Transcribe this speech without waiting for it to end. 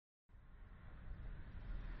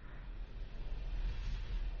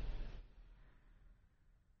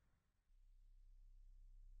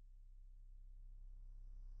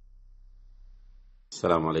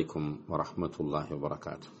السلام عليكم ورحمة الله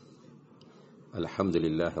وبركاته. الحمد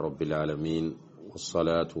لله رب العالمين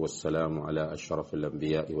والصلاة والسلام على أشرف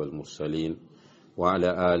الأنبياء والمرسلين وعلى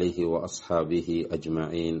آله وأصحابه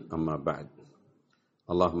أجمعين أما بعد.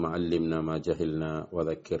 اللهم علمنا ما جهلنا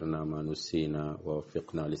وذكرنا ما نسينا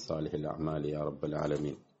ووفقنا لصالح الأعمال يا رب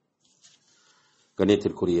العالمين.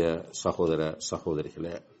 கண்ணியத்திற்குரிய சகோதர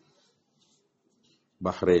சகோதரிகளே,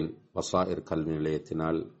 பஹ்ரைன் வசாயிர் கல்வி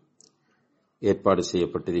நிலையத்தினால் ஏற்பாடு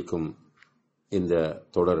செய்யப்பட்டிருக்கும் இந்த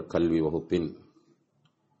தொடர் கல்வி வகுப்பின்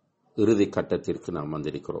இறுதி கட்டத்திற்கு நாம்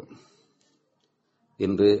வந்திருக்கிறோம்.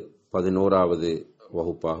 இன்று 11வது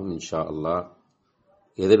வகுப்பாகும். இன்ஷா அல்லாஹ்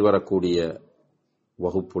எதிர்வரக்கூடிய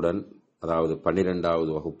வகுப்புடன், அதாவது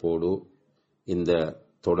 12வது வகுப்போடு இந்த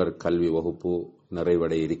தொடர் கல்வி வகுப்பு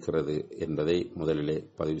நிறைவடைய இருக்கிறது என்பதை முதலிலே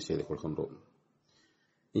பதிவு செய்து கொள்கின்றோம்.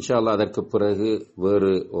 இன்ஷா அல்லாஹ் அதற்கு பிறகு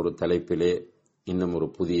வேறு ஒரு தலைப்பிலே இன்னும் ஒரு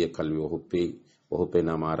புதிய கல்வி வகுப்பை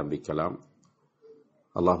நாம் ஆரம்பிக்கலாம்.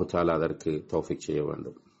 அல்லாஹு தஆலா அதற்கு தௌஃபீக் செய்ய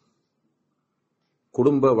வேண்டும்.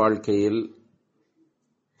 குடும்ப வாழ்க்கையில்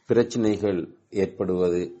பிரச்சனைகள்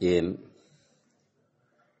ஏற்படுவது ஏன்,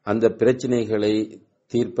 அந்த பிரச்சனைகளை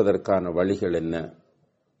தீர்ப்பதற்கான வழிகள் என்ன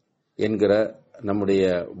என்கிற நம்முடைய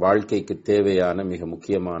வாழ்க்கைக்கு தேவையான மிக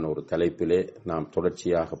முக்கியமான ஒரு தலைப்பிலே நாம்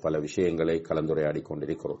தொடர்ச்சியாக பல விஷயங்களை கலந்துரையாடிக்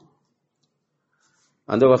கொண்டிருக்கிறோம்.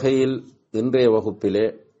 அந்த வகையில் இன்றைய வகுப்பிலே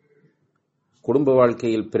குடும்ப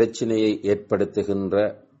வாழ்க்கையில் பிரச்சனையை ஏற்படுத்துகின்ற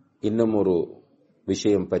இன்னும் ஒரு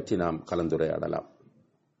விஷயம் பற்றி நாம் கலந்துரையாடலாம்.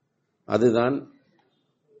 அதுதான்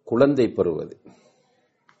குழந்தை பெறுவது.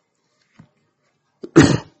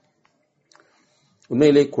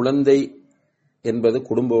 உண்மையிலே குழந்தை என்பது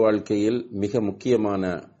குடும்ப வாழ்க்கையில் மிக முக்கியமான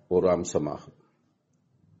ஒரு அம்சமாகும்.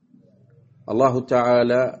 அல்லாஹு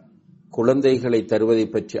தஆலா குழந்தைகளை தருவதை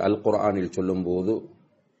பற்றி அல் குர்ஆனில் சொல்லும்போது,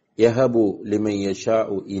 யஹபு லிமன்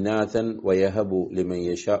யஷாஉ இனாதன் வ யஹபு லிமன்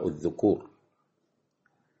யஷாஉ ذுகூர்,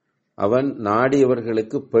 அவன்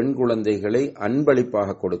நாடியவர்களுக்கு பெண் குழந்தைகளை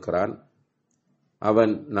அன்பளிப்பாக கொடுக்கிறான்,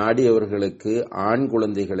 அவன் நாடியவர்களுக்கு ஆண்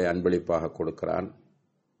குழந்தைகளை அன்பளிப்பாக கொடுக்கிறான்,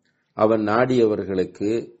 அவன்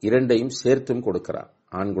நாடியவர்களுக்கு இரண்டையும் சேர்த்தும் கொடுக்கிறான்.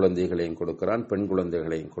 ஆண் குழந்தைகளையும் கொடுக்கிறான், பெண்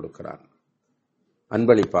குழந்தைகளையும் கொடுக்கிறான்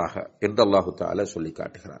அன்பளிப்பாக என்று அல்லாஹு தஆலா சொல்லி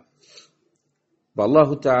காட்டுகிறான்.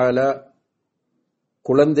 அல்லாஹு தஆலா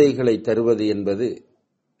குழந்தைகளை தருவது என்பது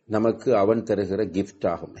நமக்கு அவன் தருகிற கிஃப்ட்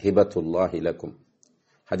ஆகும். ஹிபத்துல்லாஹி லக்கும்,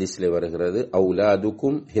 ஹதீஸ்ல வருகிறது,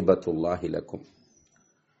 அவுலாதுக்கும் ஹிபத்துல்லாஹி லக்கும்,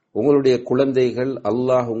 உங்களுடைய குழந்தைகள்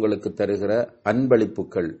அல்லாஹ் உங்களுக்கு தருகிற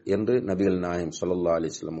அன்பளிப்புகள் என்று நபிகள் நாயகம் ஸல்லல்லாஹு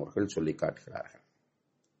அலைஹி வஸல்லம் அவர்கள் சொல்லி காட்டுகிறார்கள்.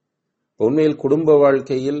 உண்மையில் குடும்ப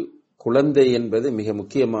வாழ்க்கையில் குழந்தை என்பது மிக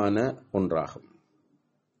முக்கியமான ஒன்றாகும்.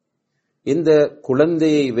 இந்த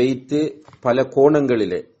குழந்தையை வைத்து பல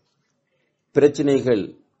கோணங்களிலே பிரச்சனைகள்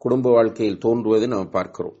குடும்ப வாழ்க்கையில் தோன்றுவதை நாம்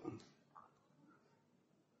பார்க்கிறோம்.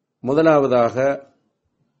 முதலாவதாக,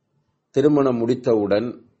 திருமணம் முடித்தவுடன்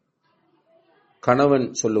கணவன்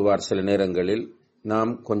சொல்லுவார் சில நேரங்களில்,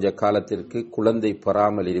 நாம் கொஞ்ச காலத்திற்கு குழந்தை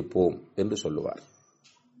பெறாமல் இருப்போம் என்று சொல்லுவார்.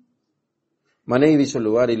 மனைவி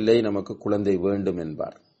சொல்லுவார், இல்லை நமக்கு குழந்தை வேண்டும்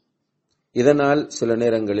என்பார். இதனால் சில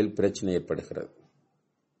நேரங்களில் பிரச்சனை ஏற்படுகிறது.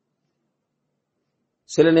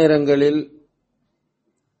 சில நேரங்களில்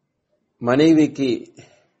மனைவிக்கு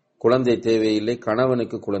குழந்தை தேவையில்லை,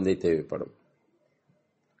 கணவனுக்கு குழந்தை தேவைப்படும்.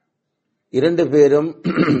 இரண்டு பேரும்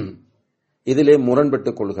இதிலே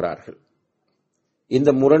முரண்பட்டுக் கொள்கிறார்கள்.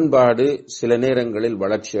 இந்த முரண்பாடு சில நேரங்களில்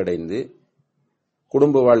வளர்ச்சியடைந்து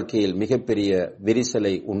குடும்ப வாழ்க்கையில் மிகப்பெரிய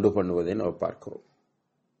விரிசலை உண்டு பண்ணுவதை நாம் பார்க்கிறோம்.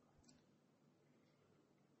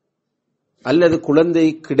 அல்லது குழந்தை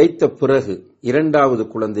கிடைத்த பிறகு இரண்டாவது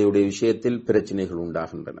குழந்தையுடைய விஷயத்தில் பிரச்சனைகள்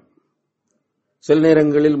உண்டாகின்றன. சில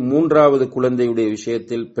நேரங்களில் மூன்றாவது குழந்தையுடைய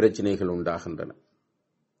விஷயத்தில் பிரச்சனைகள் உண்டாகின்றன.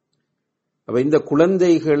 அப்ப இந்த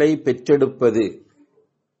குழந்தைகளை பெற்றெடுப்பது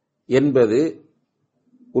என்பது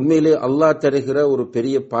உண்மையிலே அல்லாஹ் தருகிற ஒரு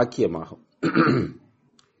பெரிய பாக்கியமாகும்.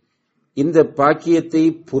 இந்த பாக்கியத்தை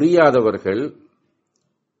புரியாதவர்கள்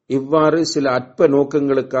இவ்வாறு சில அற்ப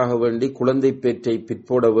நோக்கங்களுக்காக வேண்டி குழந்தை பேற்றை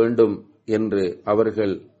பிற்போட வேண்டும் என்று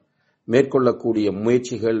அவர்கள் மேற்கொள்ளக்கூடிய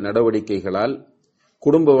முயற்சிகள், நடவடிக்கைகளால்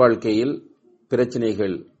குடும்ப வாழ்க்கையில்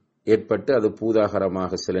பிரச்சனைகள் ஏற்பட்டு அது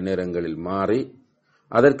பூதாகரமாக சில நேரங்களில் மாறி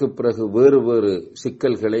அதற்கு பிறகு வேறு வேறு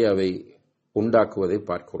சிக்கல்களை அவை உண்டாக்குவதை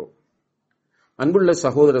பார்க்கிறோம். அன்புள்ள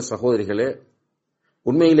சகோதர சகோதரிகளே,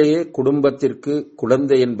 உண்மையிலேயே குடும்பத்திற்கு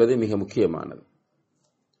குழந்தை என்பது மிக முக்கியமானது.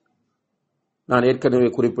 நான் ஏற்கனவே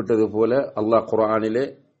குறிப்பிட்டது போல அல்லாஹ் குர்ஆனிலே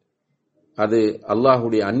அது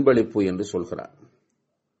அல்லாஹுடைய அன்பளிப்பு என்று சொல்கிறார்.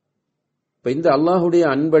 இப்ப இந்த அல்லாஹுடைய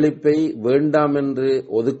அன்பளிப்பை வேண்டாம் என்று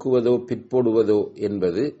ஒதுக்குவதோ பிற்போடுவதோ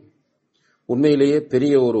என்பது உண்மையிலேயே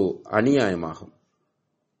பெரிய ஒரு அநியாயமாகும்.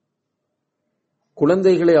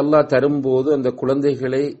 குழந்தைகளை அல்லாஹ் தரும்போது அந்த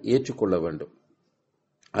குழந்தைகளை ஏற்றுக்கொள்ள வேண்டும்.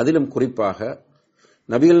 அதிலும் குறிப்பாக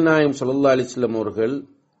நபிகள் நாயகம் ஸல்லல்லாஹு அலைஹி வஸல்லம் அவர்கள்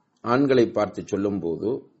ஆண்களை பார்த்து சொல்லும்போது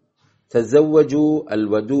தஸவ்வஜு அல்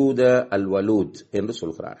வதூத அல் வலூத் என்று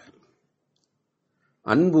சொல்கிறார்கள்.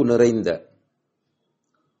 அன்பு நிறைந்த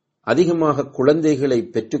அதிகமாக குழந்தைகளை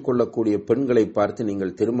பெற்றுக்கொள்ளக்கூடிய பெண்களை பார்த்து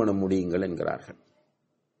நீங்கள் திருமணம் முடியுங்கள் என்கிறார்கள்.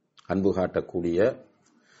 அன்பு காட்டக்கூடிய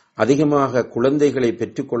அதிகமாக குழந்தைகளை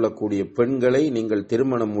பெற்றுக்கொள்ளக்கூடிய பெண்களை நீங்கள்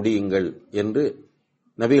திருமணம் முடியுங்கள் என்று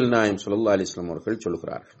நபிகள் நாயகம் ஸல்லல்லாஹு அலைஹி வஸல்லம் அவர்கள்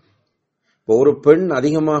சொல்கிறார்கள். ஒரு பெண்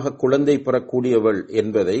அதிகமாக குழந்தை பெறக்கூடியவள்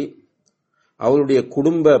என்பதை அவளுடைய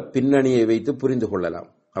குடும்ப பின்னணியை வைத்து புரிந்து கொள்ளலாம்.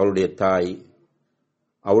 அவளுடைய தாய்,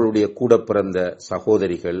 அவளுடைய கூட பிறந்த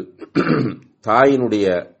சகோதரிகள், தாயினுடைய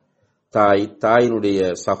தாய், தாயினுடைய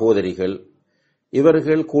சகோதரிகள்,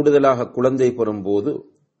 இவர்கள் கூடுதலாக குழந்தை பெறும்போது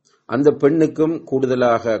அந்த பெண்ணுக்கும்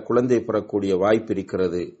கூடுதலாக குழந்தை பெறக்கூடிய வாய்ப்பு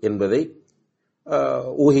இருக்கிறது என்பதை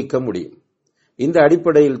ஊகிக்க முடியும். இந்த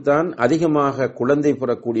அடிப்படையில் தான் அதிகமாக குழந்தை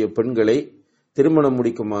பெறக்கூடிய பெண்களை திருமணம்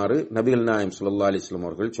முடிக்குமாறு நபிகள் நாயகம் ஸல்லல்லாஹு அலைஹி வஸல்லம்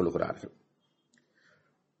அவர்கள் சொல்கிறார்கள்.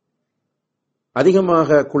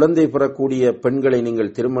 அதிகமாக குழந்தை பெறக்கூடிய பெண்களை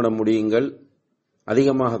நீங்கள் திருமணம் முடியுங்கள்,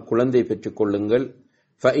 அதிகமாக குழந்தை பெற்றுக் கொள்ளுங்கள்.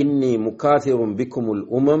 ஃபஇன்னி முகாதிரும் பிக்குமுல்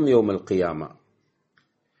உமம் யௌமல் கியாமா.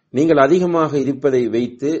 நீங்கள் அதிகமாக இருப்பதை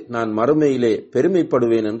வைத்து நான் மறுமையிலே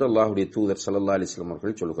பெருமைப்படுவேன் என்று அல்லாஹ்வுடைய தூதர் ஸல்லல்லாஹு அலைஹி வஸல்லம்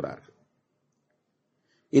அவர்கள் சொல்கிறார்கள்.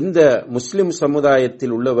 இந்த முஸ்லிம்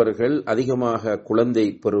சமுதாயத்தில் உள்ளவர்கள் அதிகமாக குழந்தை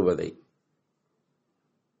பெறுவதை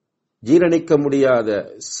ஜீரணிக்க முடியாத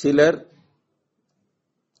சிலர்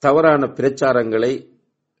தவறான பிரச்சாரங்களை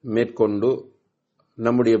மேற்கொண்டு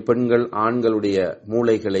நம்முடைய பெண்கள் ஆண்களுடைய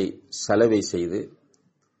மூளைகளை சலவை செய்து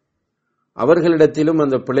அவர்களிடத்திலும்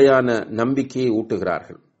அந்த பிழையான நம்பிக்கையை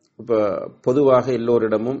ஊட்டுகிறார்கள். இப்ப பொதுவாக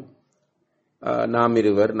எல்லோரிடமும் நாம்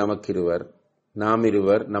இருவர் நமக்கிருவர், நாம்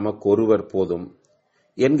இருவர் நமக்கு ஒருவர் போதும்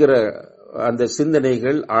என்கிற அந்த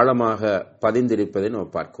சிந்தனைகள் ஆழமாக பதிந்திருப்பதை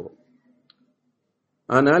நாம் பார்க்கிறோம்.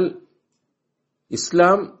 ஆனால்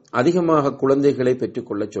இஸ்லாம் அதிகமாக குழந்தைகளை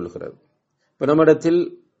பெற்றுக்கொள்ள சொல்கிறது. இப்ப நம்மிடத்தில்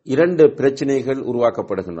இரண்டு பிரச்சனைகள்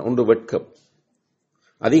உருவாக்கப்படுகின்றன. ஒன்று வெட்கம்.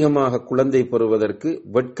 அதிகமாக குழந்தை பெறுவதற்கு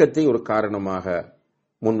வெட்கத்தை ஒரு காரணமாக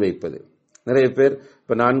முன்வைப்பது. நிறைய பேர்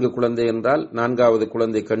இப்ப 4 குழந்தை என்றால் 4வது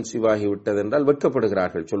குழந்தை கன்சீவ் ஆகிவிட்டது என்றால்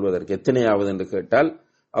வெட்கப்படுகிறார்கள் சொல்வதற்கு. எத்தனையாவது என்று கேட்டால்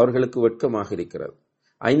அவர்களுக்கு வெட்கமாக இருக்கிறது.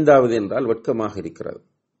 5வது என்றால் வெட்கமாக இருக்கிறது.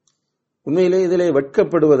 உண்மையிலே இதிலே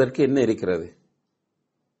வெட்கப்படுவதற்கு என்ன இருக்கிறது?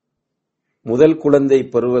 முதல் குழந்தை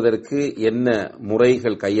பெறுவதற்கு என்ன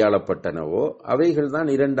முறைகள் கையாளப்பட்டனவோ அவைகள் தான்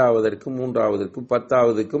 2வதற்கும் 3வதற்கும்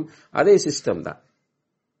 10வதுக்கும் அதே சிஸ்டம் தான்.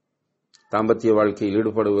 தாம்பத்திய வாழ்க்கையில்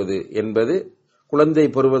ஈடுபடுவது என்பது குழந்தை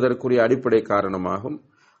பெறுவதற்குரிய அடிப்படை காரணமாகும்.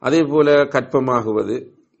 அதே போல கற்பமாகுவது,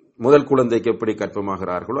 முதல் குழந்தைக்கு எப்படி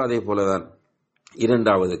கற்பமாகிறார்களோ அதே போலதான்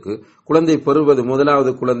 2வதுக்கு குழந்தை பெறுவது.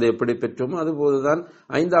 முதலாவது குழந்தை எப்படி பெற்றோமோ அதுபோதுதான்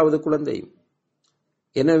 5வது குழந்தை.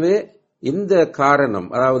 எனவே இந்த காரணம்,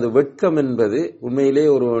 அதாவது வெட்கம் என்பது உண்மையிலே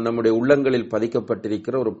ஒரு நம்முடைய உள்ளங்களில்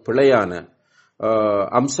பதிக்கப்பட்டிருக்கிற ஒரு பிழையான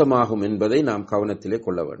அம்சமாகும் என்பதை நாம் கவனத்திலே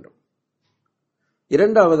கொள்ள வேண்டும்.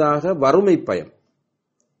 2வதாக வறுமை பயம்.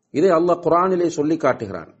 இதை அல்லாஹ் குர்ஆனிலே சொல்லி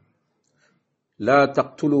காட்டுகிறான். லா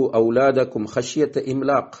தக்துலு அவுலாதக்கும் ஹஷ்யத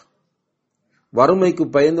இம்லாக். வறுமைக்கு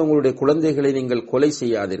பயந்து உங்களுடைய குழந்தைகளை நீங்கள் கொலை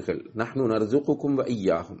செய்யாதீர்கள். நஹ்னு நர்சுகுக்கும் வ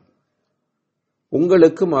இய்யாஹும்.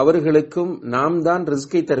 உங்களுக்கும் அவர்களுக்கும் நாம் தான்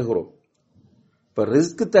ரிஸ்கை தருகிறோம். இப்ப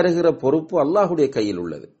ரிஸ்க் தருகிற பொறுப்பு அல்லாஹ்வுடைய கையில்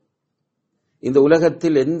உள்ளது. இந்த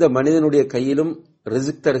உலகத்தில் எந்த மனிதனுடைய கையிலும்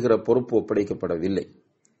ரிஸ்க் தருகிற பொறுப்பு ஒப்படைக்கப்படவில்லை.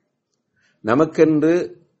 நமக்கென்று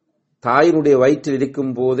தாயினுடைய வயிற்றில்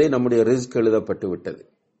இருக்கும் போதே நம்முடைய ரிஸ்க் எழுதப்பட்டு விட்டது.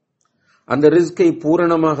 அந்த ரிஸ்கை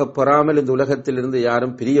பூரணமாக பெறாமல் இந்த உலகத்திலிருந்து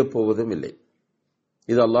யாரும் பிரிய போவதும் இல்லை.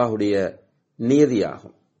 இது அல்லாஹ்வுடைய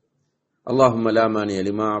நியதியாகும். அல்லாஹும்ம லா மானிய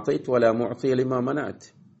லிமா அதைத் வ லா முஅதிய லிமா மனஅத்.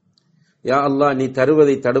 யா அல்லாஹ், நீ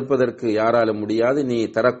தருவதை தடுப்பதற்கு யாரால முடியாது, நீ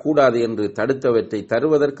தரக்கூடாது என்று தடுத்தவற்றை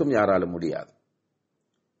தருவதற்கும் யாரால முடியாது.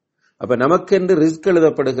 அப்ப நமக்கென்று ரிஸ்க்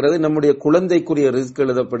எழுதப்படுகிறது, நம்முடைய குழந்தைக்குரிய ரிஸ்க்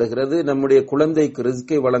எழுதப்படுகிறது. நம்முடைய குழந்தைக்கு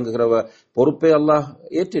ரிஸ்கை வழங்குகிற பொறுப்பை அல்லாஹ்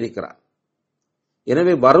ஏற்றிருக்கிறார்.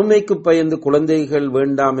 எனவே வறுமைக்கு பயந்து குழந்தைகள்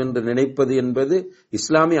வேண்டாம் என்று நினைப்பது என்பது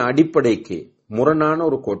இஸ்லாமிய அடிப்படைக்கு முரணான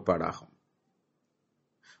ஒரு கோட்பாடாகும்.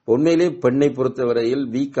 உண்மையிலே பெண்ணை பொறுத்தவரையில்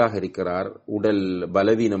வீக்காக இருக்கிறார், உடல்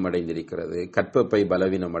பலவீனம் அடைந்திருக்கிறது, கற்பப்பை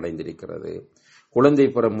பலவீனம் அடைந்திருக்கிறது, குழந்தை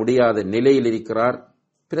பெற முடியாத நிலையில் இருக்கிறார்,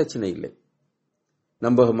 பிரச்சனை இல்லை.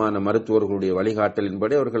 நம்பகமான மருத்துவர்களுடைய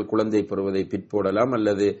வழிகாட்டலின்படி அவர்கள் குழந்தை பெறுவதை பிற்போடலாம்,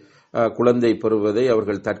 அல்லது குழந்தை பெறுவதை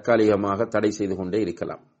அவர்கள் தற்காலிகமாக தடை செய்து கொண்டே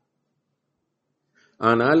இருக்கலாம்.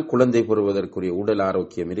 ஆனால் குழந்தை பெறுவதற்குரிய உடல்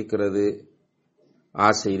ஆரோக்கியம் இருக்கிறது,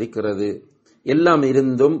 ஆசை இருக்கிறது. எல்லாம்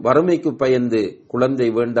இருந்தும் வறுமைக்கு பயந்து குழந்தை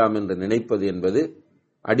வேண்டாம் என்று நினைப்பது என்பது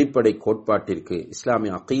அடிப்படை கோட்பாட்டிற்கு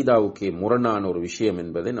இஸ்லாமிய அகீதாவுக்கு முரணான ஒரு விஷயம்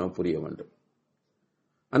என்பதை நாம் புரிய வேண்டும்.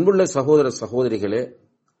 அன்புள்ள சகோதர சகோதரிகளே,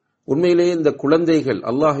 உண்மையிலேயே இந்த குழந்தைகள்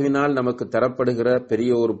அல்லாஹ்வினால் நமக்கு தரப்படுகிற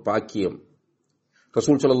பெரிய ஒரு பாக்கியம்.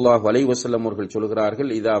 ரசூல் ஸல்லல்லாஹு அலைஹி வஸல்லம் அவர்கள் சொல்கிறார்கள்,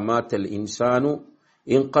 இதா மாத்தல் இன்சானு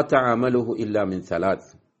இன்கதஅ அமலுஹு இல்லா மின் ஸலாத்.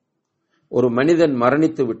 ஒரு மனிதன்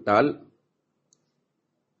மரணித்து விட்டால்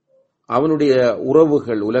அவனுடைய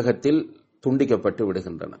உறவுகள் உலகத்தில் துண்டிக்கப்பட்டு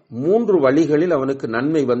விடுகின்றன. 3 வழிகளில் அவனுக்கு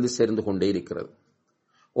நன்மை வந்து சேர்ந்து கொண்டே இருக்கிறது.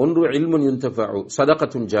 ஒன்று இல்முன் யுன்தஃபஉ,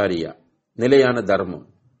 சதகத்துன் ஜாரியா, நிலையான தர்மம்.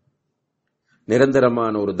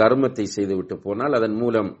 நிரந்தரமான ஒரு தர்மத்தை செய்துவிட்டு போனால் அதன்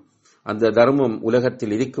மூலம் அந்த தர்மம்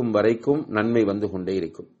உலகத்தில் இருக்கும் வரைக்கும் நன்மை வந்து கொண்டே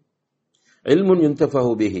இருக்கும். இல்முன்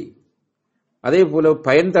யுன்தஃபஉ பிஹி, அதே போல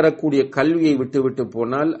பயன் தரக்கூடிய கல்வியை விட்டுவிட்டு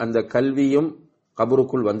போனால் அந்த கல்வியும்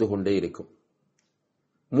கபருக்குள் வந்து கொண்டே இருக்கும்.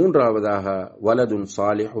 மூன்றாவதாக வலதுன்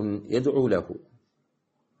சாலிஹுன் யதுஉ லஹு,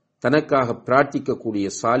 தனக்காக பிரார்த்திக்கக்கூடிய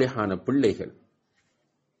சாலிஹான பிள்ளைகள்.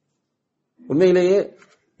 உண்மையிலேயே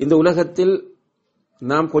இந்த உலகத்தில்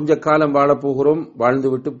நாம் கொஞ்ச காலம் வாழப்போகிறோம்,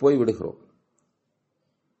 வாழ்ந்துவிட்டு போய் விடுகிறோம்.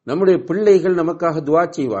 நம்முடைய பிள்ளைகள் நமக்காக துஆ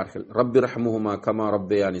செய்வார்கள், ரப்பி ரஹ்முஹுமா கமா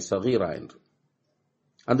ரப்பயானி ஸகீரா என்று.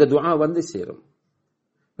 அந்த துஆ வந்து சேரும்.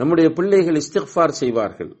 நம்முடைய பிள்ளைகள் இஸ்திக்ஃபார்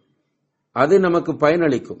செய்வார்கள், அது நமக்கு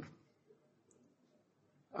பயனளிக்கும்.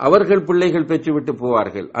 அவர்கள் பிள்ளைகள் பெற்றுவிட்டு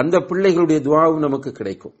போவார்கள், அந்த பிள்ளைகளுடைய துஆவும் நமக்கு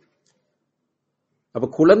கிடைக்கும். அப்ப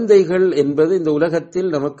குழந்தைகள் என்பது இந்த உலகத்தில்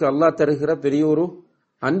நமக்கு அல்லாஹ் தருகிற பெரிய ஒரு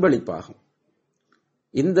அன்பளிப்பாகும்.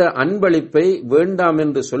 இந்த அன்பளிப்பை வேண்டாம்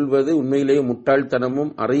என்று சொல்வது உண்மையிலேயே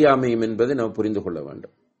முட்டாள்தனமும் அறியாமையும் என்பதை நாம் புரிந்து கொள்ள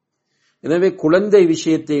வேண்டும். எனவே குழந்தை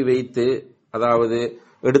விஷயத்தை வைத்து, அதாவது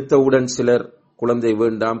எடுத்தவுடன் சிலர் குழந்தை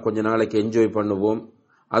வேண்டாம், கொஞ்ச நாளைக்கு என்ஜாய் பண்ணுவோம்,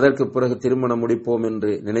 அதற்கு பிறகு திருமணம் முடிப்போம்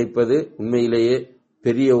என்று நினைப்பது உண்மையிலேயே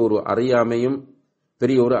பெரிய ஒரு அறியாமையும்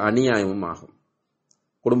பெரிய ஒரு அநியாயமும் ஆகும்.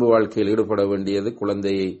 குடும்ப வாழ்க்கையில் ஈடுபட வேண்டியது,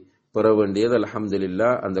 குழந்தையை பெற வேண்டியது.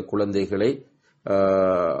 அல்ஹம்துலில்லாஹ், அந்த குழந்தைகளை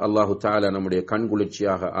அல்லாஹு தஆலா நம்முடைய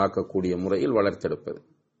கண்குளிர்ச்சியாக ஆக்கக்கூடிய முறையில் வளர்த்தெடுப்பது.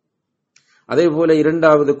 அதே போல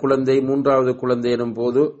 2வது குழந்தை 3வது குழந்தை எனும்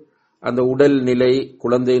போது அந்த உடல் நிலை,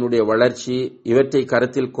 குழந்தையினுடைய வளர்ச்சி, இவற்றை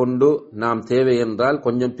கருத்தில் கொண்டு நாம் தேவை என்றால்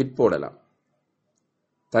கொஞ்சம் பிற்போடலாம்.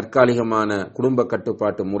 தற்காலிகமான குடும்ப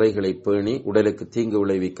கட்டுப்பாட்டு முறைகளை பேணி, உடலுக்கு தீங்கு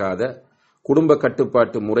விளைவிக்காத குடும்ப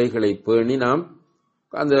கட்டுப்பாட்டு முறைகளை பேணி நாம்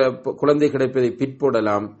அந்த குழந்தை கிடைப்பதை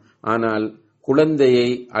பிற்போடலாம். ஆனால் குழந்தையை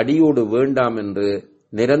அடியோடு வேண்டாம் என்று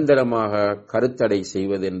நிரந்தரமாக கருத்தடை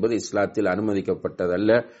செய்வது என்பது இஸ்லாத்தில்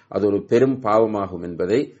அனுமதிக்கப்பட்டதல்ல. அது ஒரு பெரும் பாவமாகும்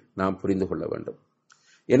என்பதை நாம் புரிந்து கொள்ள வேண்டும்.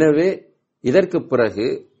 எனவே இதற்கு பிறகு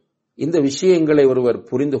இந்த விஷயங்களை ஒருவர்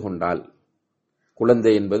புரிந்து கொண்டால்,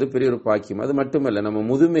 குழந்தை என்பது பெரிய ஒரு பாக்கியம். அது மட்டுமல்ல, நம்ம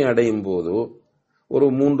முதுமை அடையும் போது ஒரு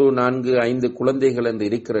 3, 4, 5 குழந்தைகள் என்று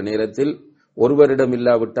இருக்கிற நேரத்தில் ஒருவரிடம்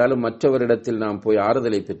இல்லாவிட்டாலும் மற்றவரிடத்தில் நாம் போய்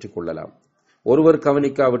ஆறுதலை பெற்றுக் கொள்ளலாம். ஒருவர்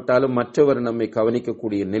கவனிக்காவிட்டாலும் மற்றவர் நம்மை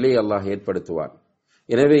கவனிக்கக்கூடிய நிலை அல்லாஹ் ஏற்படுத்துவார்.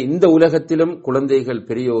 எனவே இந்த உலகத்திலும் குழந்தைகள்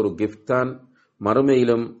பெரிய ஒரு கிஃப்ட் தான்,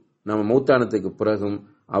 மறுமையிலும் நம்ம மௌத்தானத்துக்கு பிறகும்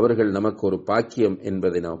அவர்கள் நமக்கு ஒரு பாக்கியம்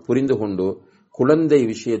என்பதை நாம் புரிந்து கொண்டு குழந்தை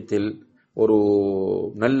விஷயத்தில் ஒரு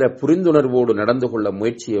நல்ல புரிந்துணர்வோடு நடந்து கொள்ள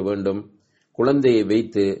முயற்சிய வேண்டும். குழந்தையை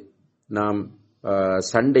வைத்து நாம்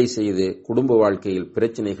சண்டை செய்து குடும்ப வாழ்க்கையில்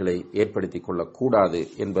பிரச்சனைகளை ஏற்படுத்திக் கொள்ளக்கூடாது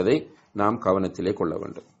என்பதை நாம் கவனத்திலே கொள்ள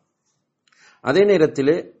வேண்டும். அதே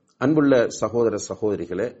நேரத்திலே அன்புள்ள சகோதர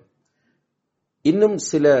சகோதரிகளே, இன்னும்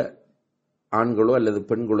சில ஆண்களோ அல்லது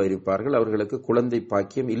பெண்களோ இருப்பார்கள், அவர்களுக்கு குழந்தை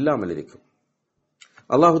பாக்கியம் இல்லாமல் இருக்கும்.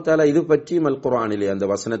 அல்லாஹு தஆலா இது பற்றி அல் குர்ஆனிலே அந்த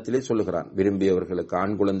வசனத்திலே சொல்லுகிறான். விரும்பியவர்களுக்கு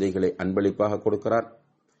ஆண் குழந்தைகளை அன்பளிப்பாக கொடுக்கிறான்,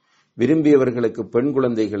 விரும்பியவர்களுக்கு பெண்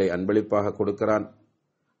குழந்தைகளை அன்பளிப்பாக கொடுக்கிறான்.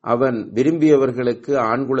 அவன் விரும்பியவர்களுக்கு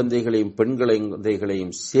ஆண் குழந்தைகளையும் பெண்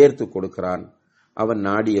குழந்தைகளையும் சேர்த்து கொடுக்கிறான். அவன்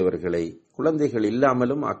நாடியவர்களை குழந்தைகள்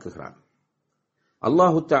இல்லாமலும் ஆக்குகிறான்.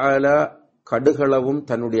 அல்லாஹு தஆலா கடுகளவும்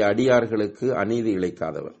தன்னுடைய அடியார்களுக்கு அநீதி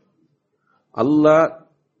இழைக்காதவன். அல்லாஹ்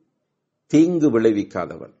தீங்கு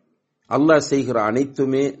விளைவிக்காதவன். அல்லாஹ் செய்கிற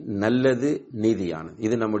அனைத்துமே நல்லது, நீதியானது.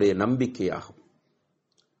 இது நம்முடைய நம்பிக்கையாகும்.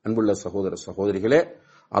 அன்புள்ள சகோதர சகோதரிகளே,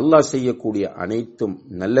 அல்லாஹ் செய்யக்கூடிய அனைத்தும்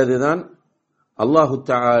நல்லதுதான். அல்லாஹு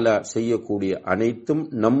தஆலா செய்யக்கூடிய அனைத்தும்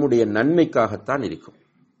நம்முடைய நன்மைக்காகத்தான் இருக்கும்.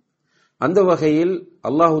 அந்த வகையில்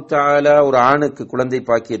அல்லாஹு தஆலா ஒரு ஆணுக்கு குழந்தை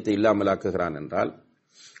பாக்கியத்தை இல்லாமலாக்குகிறான் என்றால்,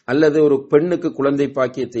 அல்லது ஒரு பெண்ணுக்கு குழந்தை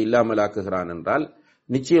பாக்கியத்தை இல்லாமலாக்குகிறான் என்றால்,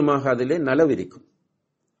 நிச்சயமாக அதிலே நலவிருக்கும்.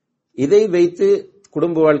 இதை வைத்து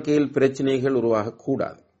குடும்ப வாழ்க்கையில் பிரச்சனைகள்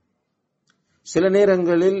உருவாகக்கூடாது. சில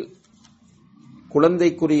நேரங்களில்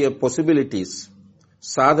குழந்தைக்குரிய பாசிபிலிட்டிஸ்,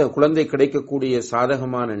 குழந்தை கிடைக்கக்கூடிய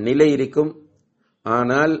சாதகமான நிலை இருக்கும்,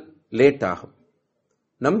 ஆனால் லேட் ஆகும்.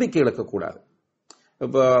 நம்பிக்கை இழக்கக்கூடாது.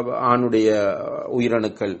 இப்போ ஆணுடைய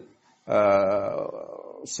உயிரணுக்கள்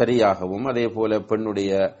சரியாகவும் அதே போல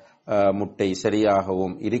பெண்ணுடைய முட்டை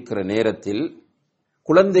சரியாகவும் இருக்கிற நேரத்தில்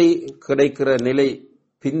குழந்தை கிடைக்கிற நிலை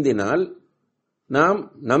பிந்தினால் நாம்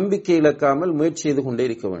நம்பிக்கை இழக்காமல் முயற்சி செய்து கொண்டே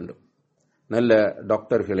இருக்க வேண்டும். நல்ல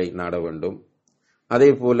டாக்டர்களை நாட வேண்டும். அதே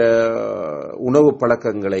போல உணவு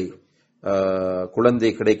பழக்கங்களை, குழந்தை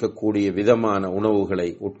கிடைக்கக்கூடிய விதமான உணவுகளை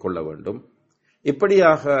உட்கொள்ள வேண்டும்.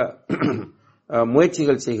 இப்படியாக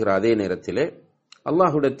முயற்சிகள் செய்கிற அதே நேரத்திலே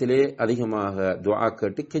அல்லாஹ்விடத்திலே அதிகமாக துஆ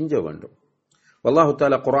கேட்டு கெஞ்ச வேண்டும். அல்லாஹ்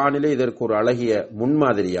தஆலா குர்ஆனிலே இதற்கு ஒரு அழகிய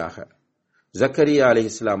முன்மாதிரியாக ஜக்கரியா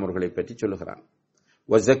அலைஹிஸ்ஸலாம் அவர்களை பற்றி சொல்கிறான்.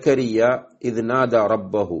 வஸக்கரியா இத் நாதா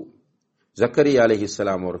ரப்பஹு, ஜக்கரியா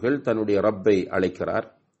அலைஹிஸ்ஸலாம் அவர்கள் தன்னுடைய ரப்பை அழைக்கிறார்.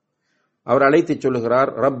 அவர் அழைத்து சொல்கிறார்,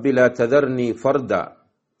 ரப்பி லா ததர்னி ஃபர்தா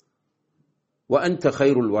வ அன்த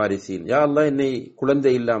கைருல் வாரிசீன், யா அல்லாஹ் என்னை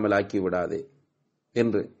குழந்தை இல்லாமல் ஆக்கி விடாதே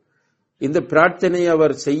என்று. இந்த பிரார்த்தனை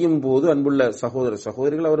அவர் செய்யும் போது அன்புள்ள சகோதர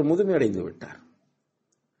சகோதரிகள், அவர் முதுமை அடைந்து விட்டார்.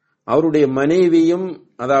 அவருடைய மனைவியும்,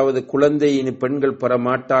 அதாவது குழந்தை இனி பெண்கள் பெற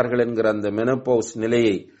மாட்டார்கள் என்கிற அந்த மெனோபவுஸ்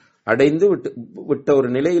நிலையை அடைந்து விட்ட ஒரு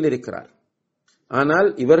நிலையில் இருக்கிறார். ஆனால்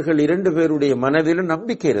இவர்கள் இரண்டு பேருடைய மனதிலும்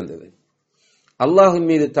நம்பிக்கை இருந்தது, அல்லாஹ்வின்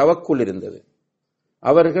மீது தவக்குல் இருந்தது.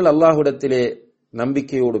 அவர்கள் அல்லாஹ்விடத்திலே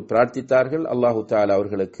நம்பிக்கையோடு பிரார்த்தித்தார்கள். அல்லாஹு தஆலா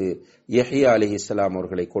அவர்களுக்கு யஹ்யா அலைஹிஸ்ஸலாம்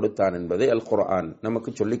அவர்களை கொடுத்தான் என்பதை அல் குர்ஆன் நமக்கு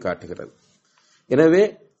சொல்லி காட்டுகிறது. எனவே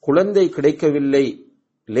குழந்தை கிடைக்கவில்லை,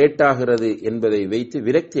 லேட்டாகிறது என்பதை வைத்து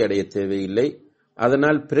விரக்தி அடைய தேவையில்லை.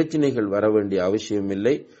 அதனால் பிரச்சனைகள் வர வேண்டிய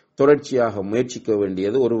அவசியமில்லை. தொடர்ச்சியாக முயற்சிக்க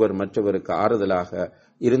வேண்டியது, ஒருவர் மற்றவருக்கு ஆறுதலாக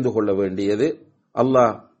இருந்து கொள்ள வேண்டியது.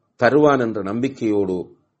 அல்லாஹ் தருவான் என்ற நம்பிக்கையோடு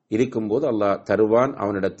இருக்கும்போது அல்லாஹ் தருவான்.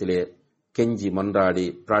 அவனிடத்திலே கெஞ்சி மன்றாடி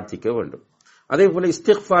பிரார்த்திக்க வேண்டும். அதே போல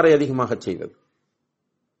இஸ்திக்ஃபாரை அதிகமாக செய்வது.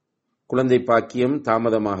 குழந்தை பாக்கியம்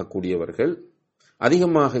தாமதமாக கூடியவர்கள்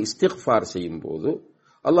அதிகமாக இஸ்திக்ஃபார் செய்யும் போது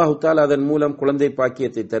அல்லாஹு தஆலா அதன் மூலம் குழந்தை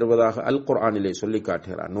பாக்கியத்தை தருவதாக அல் குர்ஆனிலே சொல்லி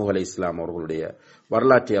காட்டுகிறார். நூஹ் அலைஹிஸ்ஸலாம் அவர்களுடைய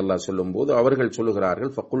வரலாற்றை அல்லாஹ் சொல்லும் போது அவர்கள்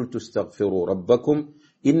சொல்லுகிறார்கள், ஃபகுல்து இஸ்தக்ஃபிரு ரப்பக்கும்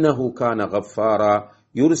இன்னஹு கான கஃபாரா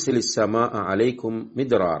யுர்சிலிஸ் ஸமாஅ அலைக்கும்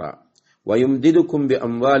மித்ராரா வயும்திதுக்கும்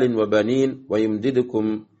பிஅம்வாலின் வபனீன்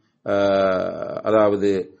வயும்திதுக்கும்,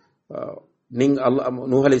 அதாவது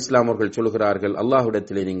நூஹ் அலைஹிஸ்ஸலாம் அவர்கள் சொல்கிறார்கள்,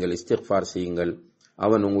 அல்லாஹ்விடத்திலே நீங்கள் இஸ்திக்ஃபார் செய்யுங்கள்,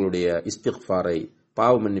 அவன் உங்களுடைய இஸ்திக்ஃபாரை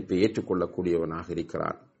பாவ மன்னிப்பை ஏற்றுக்கொள்ளக்கூடியவனாக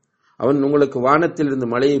இருக்கிறான். அவன் உங்களுக்கு வானத்திலிருந்து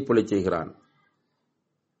மழையை பொழிச் செய்கிறான்.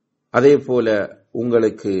 அதே போல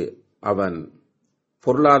உங்களுக்கு அவன்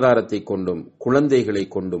பொருளாதாரத்தை கொண்டும் குழந்தைகளை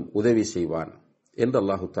கொண்டும் உதவி செய்வான் என்று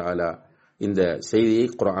அல்லாஹு தஆலா இந்த செய்தியை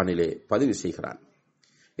குர்ஆனிலே பதிவு செய்கிறான்.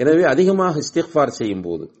 எனவே அதிகமாக இஸ்திக்ஃபார் செய்யும்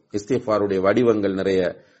போது, இஸ்திக்ஃபாருடைய வடிவங்கள் நிறைய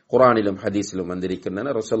குர்ஆனிலும் ஹதீஸிலும்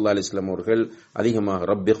வந்திருக்கின்றன. ரசூலுல்லாஹி அலைஹி வஸல்லம் அவர்கள் அதிகமாக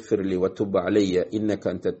ரப்பிக்ஃபிர்லி வதுப் அலைய இன்னக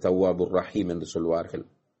அன்தத் தவ்வாபுர் ரஹீம் என்று சொல்வார்கள்.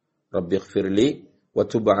 ரப்பிக்ஃபிர்லி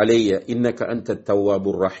வதுப் அலைய இன்னக அன்தத்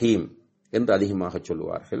தவ்வாபுர் ரஹீம் என்று அதிகமாக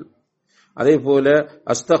சொல்வார்கள். அதே போல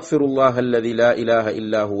அஸ்தக்ஃபிருல்லாஹ் அல்லதி லா இலாஹ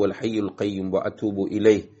இல்லா ஹுவல் ஹய்யுல் கய்யூம் வ அதூபு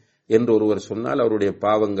இலைஹ் என்று ஒருவர் சொன்னால் அவருடைய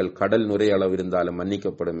பாவங்கள் கடல் நுரை அளவு இருந்தாலும்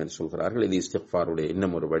மன்னிக்கப்படும் என்று சொல்கிறார்கள். இது இஸ்திக்ஃபாருடைய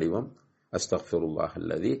இன்னும் ஒரு வடிவம். அஸ்தக்ஃபிருல்லாஹ்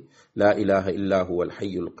அல்லதி லா இலாஹ இல்லா ஹுவல்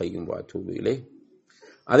ஹய்யுல் கய்யூம் வ அதூபு இலைஹ்.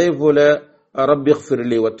 அதே போல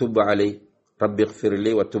ரப்பிக்ஃபிர்லி வதுப் அலைஹ்,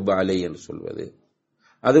 ரப்பிக்ஃபிர்லி வதுப் அலைஹ் என்று சொல்வது.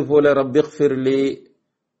 அதுபோல ரப்பிக்ஃபிர்லி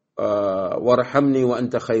வர்ஹம்னி வ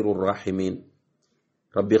அன்த கைருர் ராஹிமீன்,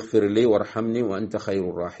 ரப்பிக்ஃபிர்லி வர்ஹம்னி வ அன்த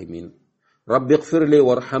கைருர் ராஹிமீன், ரப்பிக்ஃபிர்லி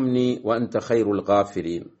வர்ஹம்னி வ அன்த கைருல்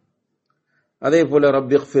காஃபிரீன். அதே போல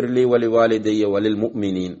ரப்பிக்ஃபிர்லி வலிவாலிதைய வலில்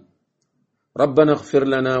முஃமினீன், ரப்பனா இக்ஃபிர்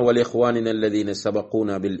லனா வலிஇக்வானினா அல்லதீன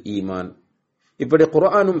சபகூனா பில் ஈமான். இப்படி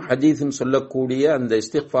குர்ஆனும் ஹதீஸும் சொல்லக்கூடிய அந்த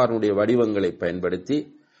இஸ்திக்ஃபாருடைய வடிவங்களை பயன்படுத்தி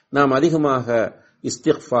நாம் அதிகமாக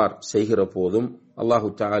இஸ்திக்ஃபார் செய்கிற போதும்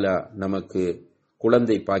அல்லாஹு தஆலா நமக்கு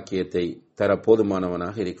குழந்தை பாக்கியத்தை தர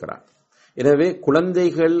போதுமானவனாக இருக்கிறார். எனவே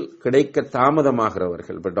குழந்தைகள் கிடைக்க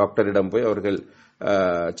தாமதமாகிறவர்கள், இப்ப டாக்டரிடம் போய் அவர்கள்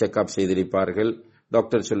செக்அப் செய்திருப்பார்கள்.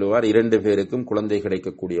 டாக்டர் சொல்லுவார் 2 பேருக்கும் குழந்தை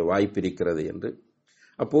கிடைக்கக்கூடிய வாய்ப்பு இருக்கிறது என்று.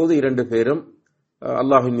 அப்போது 2 பேரும்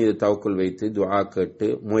அல்லாஹ்வின் மீது தவக்குல் வைத்து துஆ கேட்டு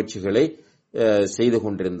முயற்சிகளை செய்து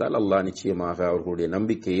கொண்டிருந்தால் அல்லாஹ் நிச்சயமாக அவர்களுடைய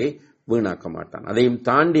நம்பிக்கையை வீணாக்க மாட்டான். அதையும்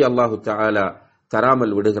தாண்டி அல்லாஹு தஆலா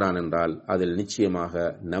தராமல் விடுகிறான் என்றால் அதில் நிச்சயமாக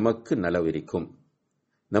நமக்கு நலவிருக்கும்.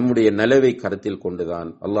 நம்முடைய நலவை கருத்தில் கொண்டுதான்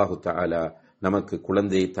அல்லாஹு தஆலா நமக்கு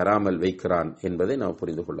குழந்தையை தராமல் வைக்கிறான் என்பதை நாம்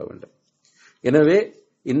புரிந்து கொள்ள வேண்டும். எனவே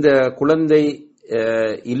இந்த குழந்தை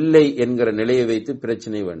இல்லை என்கிற நிலையை வைத்து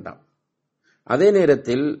பிரச்சனை வேண்டாம். அதே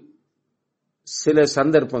நேரத்தில் சில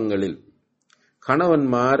சந்தர்ப்பங்களில்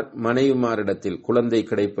கணவன்மார் மனைவிமாரிடத்தில் குழந்தை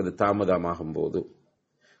கிடைப்பது தாமதமாகும் போது,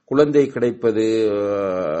 குழந்தை கிடைப்பது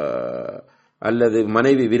அல்லது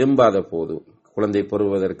மனைவி விரும்பாத போது, குழந்தை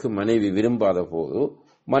பெறுவதற்கு மனைவி விரும்பாத போது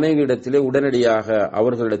மனைவியிடத்திலே உடனடியாக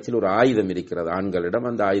அவர்களிடத்தில் ஒரு ஆயுதம் இருக்கிறது, ஆண்களிடம்.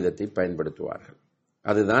 அந்த ஆயுதத்தை பயன்படுத்துவார்கள்.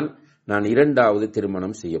 அதுதான் நான் இரண்டாவது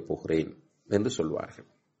திருமணம் செய்ய போகிறேன் என்று சொல்வார்கள்.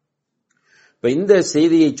 இப்ப இந்த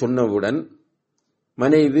செய்தியை சொன்னவுடன்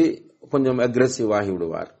மனைவி கொஞ்சம் அக்ரெசிவ் ஆகி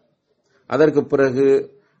விடுவார். அதற்கு பிறகு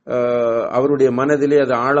அவருடைய மனதிலே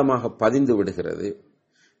அது ஆழமாக பதிந்து விடுகிறது.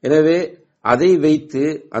 எனவே அதை வைத்து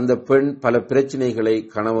அந்த பெண் பல பிரச்சனைகளை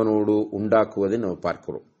கணவனோடு உண்டாக்குவதை நாம்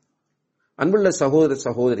பார்க்கிறோம். அன்புள்ள சகோதர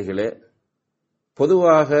சகோதரிகளே,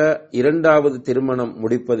 பொதுவாக இரண்டாவது திருமணம்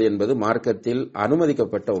முடிப்பது என்பது மார்க்கத்தில்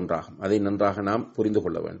அனுமதிக்கப்பட்ட ஒன்றாகும். அதை நன்றாக நாம் புரிந்து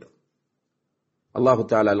கொள்ள வேண்டும். அல்லாஹு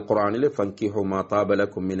தஆலா அல் குர்ஆனிலே ஃபன்கிஹு மா தாப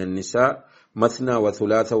லக்கும் மினன் நிஸா மஸ்னா வ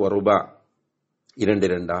சுலாஸ வ ருபா,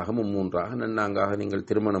 2-2ஆக 3-3ஆக நன்னாங்காக நீங்கள்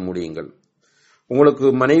திருமணம் முடியுங்கள். உங்களுக்கு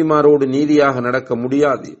மனைவிமாரோடு நீதியாக நடக்க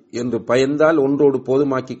முடியாது என்று பயந்தால் ஒன்றோடு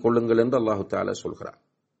போதுமாக்கிக் கொள்ளுங்கள் என்று அல்லாஹு தஆலா சொல்கிறார்.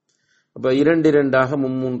 அப்ப 2-2ஆக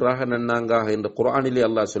 3-3ஆக நன்னாங்காக என்று குர்ஆனிலே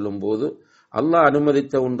அல்லாஹ் சொல்லும் போது அல்லாஹ்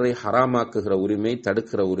அனுமதித்த ஒன்றை ஹராமாக்குகிற உரிமை,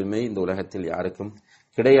 தடுக்கிற உரிமை இந்த உலகத்தில் யாருக்கும்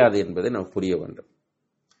கிடையாது என்பதை நாம் புரிய வேண்டும்.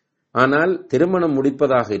 ஆனால் திருமணம்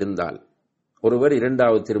முடிப்பதாக இருந்தால், ஒருவர்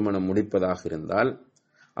இரண்டாவது திருமணம் முடிப்பதாக இருந்தால்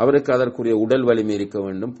அவருக்கு அதற்குரிய உடல் வலிமை இருக்க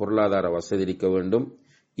வேண்டும், பொருளாதார வசதி இருக்க வேண்டும்,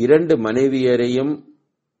 2 மனைவியரையும்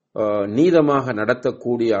நீதமாக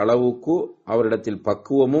நடத்தக்கூடிய அளவுக்கு அவரிடத்தில்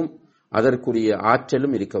பக்குவமும் அதற்குரிய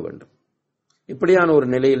ஆற்றலும் இருக்க வேண்டும். இப்படியான ஒரு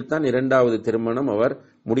நிலையில் தான் இரண்டாவது திருமணம் அவர்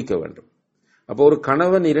முடிக்க வேண்டும். அப்போ ஒரு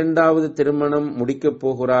கணவன் இரண்டாவது திருமணம் முடிக்கப்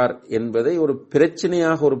போகிறார் என்பதை ஒரு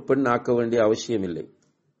பிரச்சனையாக ஒரு பெண் ஆக்க வேண்டிய அவசியம் இல்லை.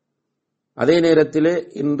 அதே நேரத்திலே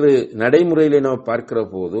இன்று நடைமுறையிலே நாம் பார்க்கிற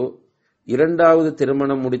போது இரண்டாவது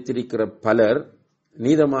திருமணம் முடித்திருக்கிற பலர்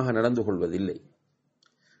நீதமாக நடந்து கொள்வதில்லை.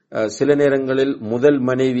 சில நேரங்களில் முதல்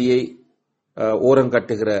மனைவியை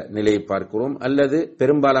ஓரங்கட்டுகிற நிலையை பார்க்கிறோம். அல்லது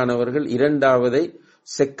பெரும்பாலானவர்கள் இரண்டாவதை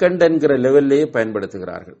செகண்ட் என்கிற லெவல்லேயே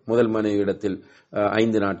பயன்படுத்துகிறார்கள். முதல் மனைவியிடத்தில்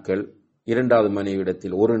 5 நாட்கள், இரண்டாவது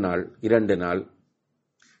மனைவியிடத்தில் 1 நாள், 2 நாள்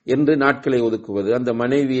என்று நாட்களை ஒதுக்குவது, அந்த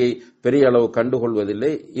மனைவியை பெரிய அளவு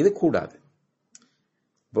கண்டுகொள்வதில்லை. இது கூடாது.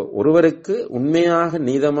 ஒருவருக்கு உண்மையாக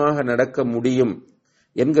நீதமாக நடக்க முடியும்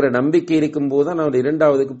என்கிற நம்பிக்கை இருக்கும் போதுதான் அவர்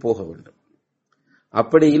இரண்டாவதுக்கு போக வேண்டும்.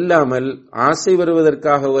 அப்படி இல்லாமல் ஆசை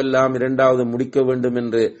வருவதற்காகவெல்லாம் இரண்டாவது முடிக்க வேண்டும்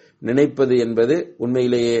என்று நினைப்பது என்பது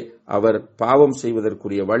உண்மையிலேயே அவர் பாவம்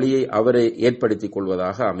செய்வதற்குரிய வழியை அவரை ஏற்படுத்திக்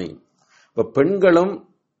கொள்வதாக அமையும். இப்ப பெண்களும்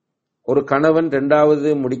ஒரு கணவன் இரண்டாவது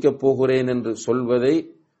முடிக்கப் போகிறேன் என்று சொல்வதை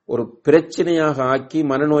ஒரு பிரச்சனையாக ஆக்கி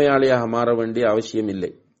மனநோயாளியாக மாற வேண்டிய அவசியம்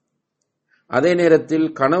இல்லை. அதே நேரத்தில்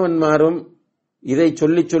கணவன்மாரும் இதை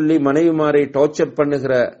சொல்லி சொல்லி மனைவிமாரை டார்ச்சர்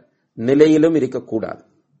பண்ணுகிற நிலையிலும் இருக்கக்கூடாது.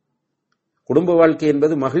 குடும்ப வாழ்க்கை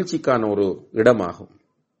என்பது மகிழ்ச்சிக்கான ஒரு இடமாகும்.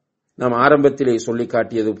 நாம் ஆரம்பத்திலே சொல்லி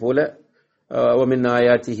காட்டியது போல وَمِنْ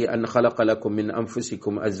آيَاتِهِ أَنْ خَلَقَ لَكُم مِّنْ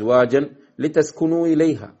أَنفُسِكُمْ أَزْوَاجًا لِتَسْكُنُوا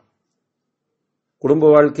إِلَيْهَا. குடும்ப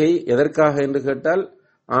வாழ்க்கை எதற்காக என்று கேட்டால்,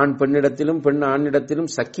 ஆண் பெண்ணிடத்திலும் பெண் ஆணிடத்திலும்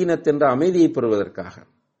சக்கீனத் என்ற அமைதியை பெறுவதற்காக.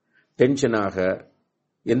 டென்ஷனாக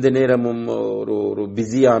எந்த நேரமும் ஒரு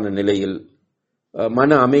பிஸியான நிலையில் மன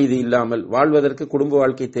அமைதி இல்லாமல் வாழ்வதற்கு குடும்ப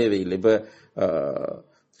வாழ்க்கை தேவையில்லை.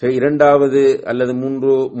 இப்ப இரண்டாவது அல்லது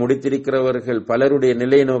 3 முடித்திருக்கிறவர்கள் பலருடைய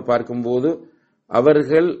நிலையை நம்ம பார்க்கும்போது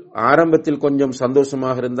அவர்கள் ஆரம்பத்தில் கொஞ்சம்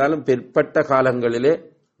சந்தோஷமாக இருந்தாலும் பிற்பட்ட காலங்களிலே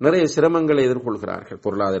நிறைய சிரமங்களை எதிர்கொள்கிறார்கள்.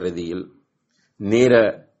 பொருளாதார ரீதியில் நேர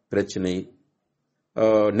பிரச்சனை,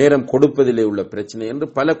 நேரம் கொடுப்பதிலே உள்ள பிரச்சனை என்று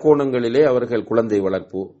பல கோணங்களிலே அவர்கள் குழந்தை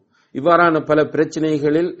வளர்ப்பு, இவ்வாறான பல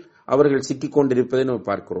பிரச்சனைகளில் அவர்கள் சிக்கிக் கொண்டிருப்பதை நாம்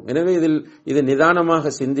பார்க்கிறோம். எனவே இது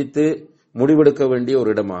நிதானமாக சிந்தித்து முடிவெடுக்க வேண்டிய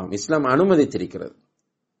ஒரு இடமாகும். இஸ்லாம் அனுமதித்திருக்கிறது.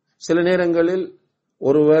 சில நேரங்களில்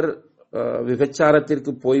ஒருவர்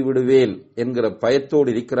விபச்சாரத்திற்கு போய்விடுவேன் என்கிற பயத்தோடு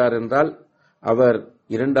இருக்கிறார் என்றால் அவர்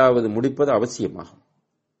இரண்டாவது முடிப்பது அவசியமாகும்.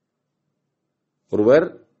 ஒருவர்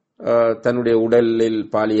தன்னுடைய உடலில்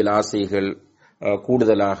பாலியல் ஆசைகள்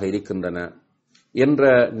கூடுதலாக இருக்கின்றன என்ற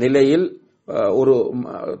நிலையில் ஒரு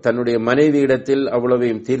தன்னுடைய மனைவியிடத்தில்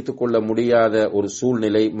அவ்வளவையும் தீர்த்து கொள்ள முடியாத ஒரு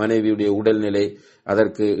சூழ்நிலை, மனைவியுடைய உடல்நிலை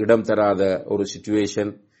அதற்கு இடம் தராத ஒரு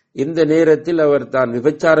சிச்சுவேஷன், இந்த நேரத்தில் அவர் தான்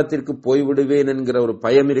விபச்சாரத்திற்கு போய்விடுவேன் என்கிற ஒரு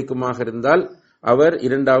பயம் இருக்குமாக இருந்தால் அவர்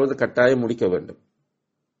இரண்டாவது கட்டாயம் முடிக்க வேண்டும்.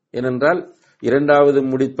 ஏனென்றால் இரண்டாவது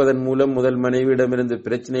முடிப்பதன் மூலம் முதல் மனைவியிடமிருந்து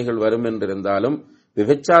பிரச்சனைகள் வரும் என்றிருந்தாலும்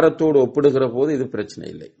விபச்சாரத்தோடு ஒப்பிடுகிற போது இது பிரச்சனை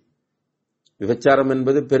இல்லை. விபச்சாரம்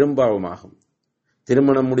என்பது பெரும்பாவமாகும்.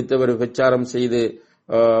 திருமணம் முடித்தவர் விபச்சாரம் செய்து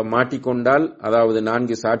மாட்டிக்கொண்டால், அதாவது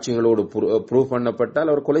 4 சாட்சிகளோடு ப்ரூவ் பண்ணப்பட்டால்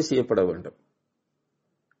அவர் கொலை செய்யப்பட வேண்டும்.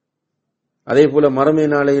 அதே போல மறுமை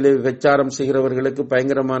நாளையிலே விபச்சாரம் செய்கிறவர்களுக்கு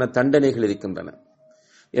பயங்கரமான தண்டனைகள் இருக்கின்றன.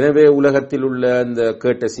 எனவே உலகத்தில் உள்ள இந்த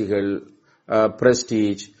கேட்டசிகள்,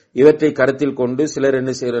 பிரஸ்டீஜ், இவற்றை கருத்தில் கொண்டு சிலர்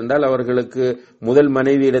என்ன செய்கிறார்கள், அவர்களுக்கு முதல்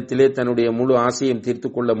மனைவியிடத்திலே தன்னுடைய முழு ஆசையும்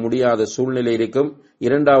தீர்த்துக் கொள்ள முடியாத சூழ்நிலை இருக்கும்.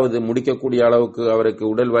 இரண்டாவது முடிக்கக்கூடிய அளவுக்கு அவருக்கு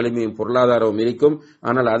உடல் வலிமையும் பொருளாதாரமும் இருக்கும்.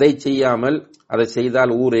 ஆனால் அதை செய்யாமல், அதை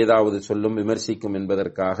செய்தால் ஊர் ஏதாவது சொல்லும், விமர்சிக்கும்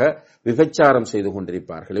என்பதற்காக விபச்சாரம் செய்து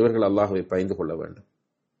கொண்டிருப்பார்கள். இவர்கள் அல்லாஹ்வை பயந்து கொள்ள வேண்டும்.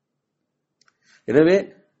 எனவே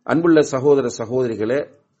அன்புள்ள சகோதர சகோதரிகளே,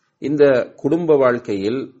 இந்த குடும்ப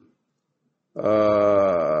வாழ்க்கையில்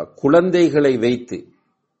குழந்தைகளை வைத்து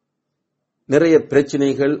நிறைய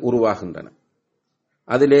பிரச்சனைகள் உருவாகின்றன.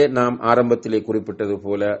 அதிலே நாம் ஆரம்பத்திலே குறிப்பிட்டது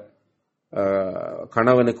போல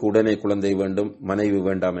கணவனுக்கு உடனே குழந்தை வேண்டும், மனைவி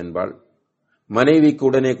வேண்டாம் என்பாள். மனைவிக்கு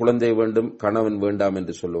உடனே குழந்தை வேண்டும், கணவன் வேண்டாம்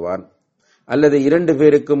என்று சொல்லுவான். அல்லது இரண்டு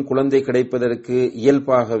பேருக்கும் குழந்தை கிடைப்பதற்கு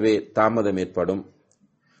இயல்பாகவே தாமதம் ஏற்படும்.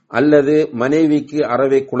 அல்லது மனைவிக்கு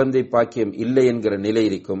அறவே குழந்தை பாக்கியம் இல்லை என்கிற நிலை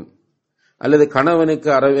இருக்கும். அல்லது கணவனுக்கு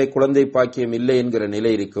அறவே குழந்தை பாக்கியம் இல்லை என்கிற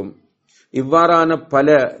நிலை இருக்கும். இவ்வாறான பல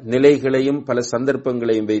நிலைகளையும் பல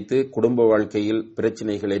சந்தர்ப்பங்களையும் வைத்து குடும்ப வாழ்க்கையில்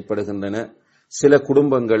பிரச்சனைகள் ஏற்படுகின்றன. சில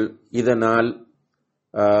குடும்பங்கள் இதனால்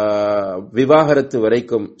விவாகரத்து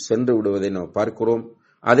வரைக்கும் சென்று விடுவதை நாம் பார்க்கிறோம்.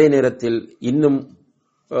 அதே நேரத்தில் இன்னும்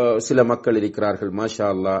சில மக்கள் இருக்கிறார்கள், மாஷா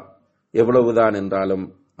அல்லாஹ், எவ்வளவுதான் என்றாலும்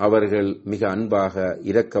அவர்கள் மிக அன்பாக,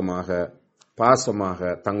 இரக்கமாக,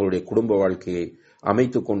 பாசமாக தங்களுடைய குடும்ப வாழ்க்கையை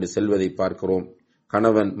அமைத்துக் கொண்டு செல்வதை பார்க்கிறோம்.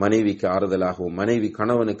 கணவன் மனைவிக்கு ஆறுதலாகவும் மனைவி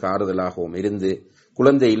கணவனுக்கு ஆறுதலாகவும் இருந்து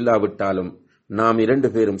குழந்தை இல்லாவிட்டாலும் நாம் இரண்டு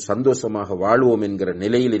பேரும் சந்தோஷமாக வாழ்வோம் என்கிற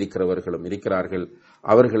நிலையில் இருக்கிறவர்களும் இருக்கிறார்கள்.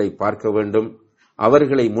 அவர்களை பார்க்க வேண்டும்.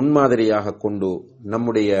 அவர்களை முன்மாதிரியாக கொண்டு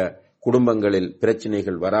நம்முடைய குடும்பங்களில்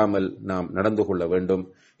பிரச்சனைகள் வராமல் நாம் நடந்து கொள்ள வேண்டும்.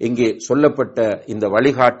 இங்கே சொல்லப்பட்ட இந்த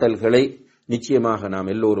வழிகாட்டல்களை நிச்சயமாக நாம்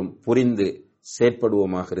எல்லோரும் புரிந்து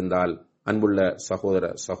செயற்படுவோமாக இருந்தால், அன்புள்ள சகோதர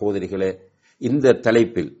சகோதரிகளே, இந்த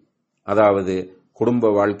தலைப்பில், அதாவது குடும்ப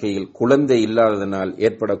வாழ்க்கையில் குழந்தை இல்லாததனால்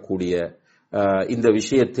ஏற்படக்கூடிய இந்த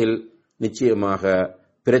விஷயத்தில் நிச்சயமாக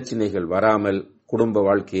பிரச்சனைகள் வராமல் குடும்ப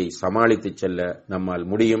வாழ்க்கையை சமாளித்து செல்ல நம்மால்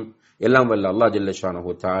முடியும். எல்லாம் வல்ல அல்லாஹ் ஜல்ல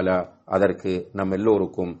ஷானஹு தஆலா அதற்கு நம்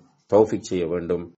எல்லோருக்கும் தௌஃபீக் செய்ய வேண்டும்.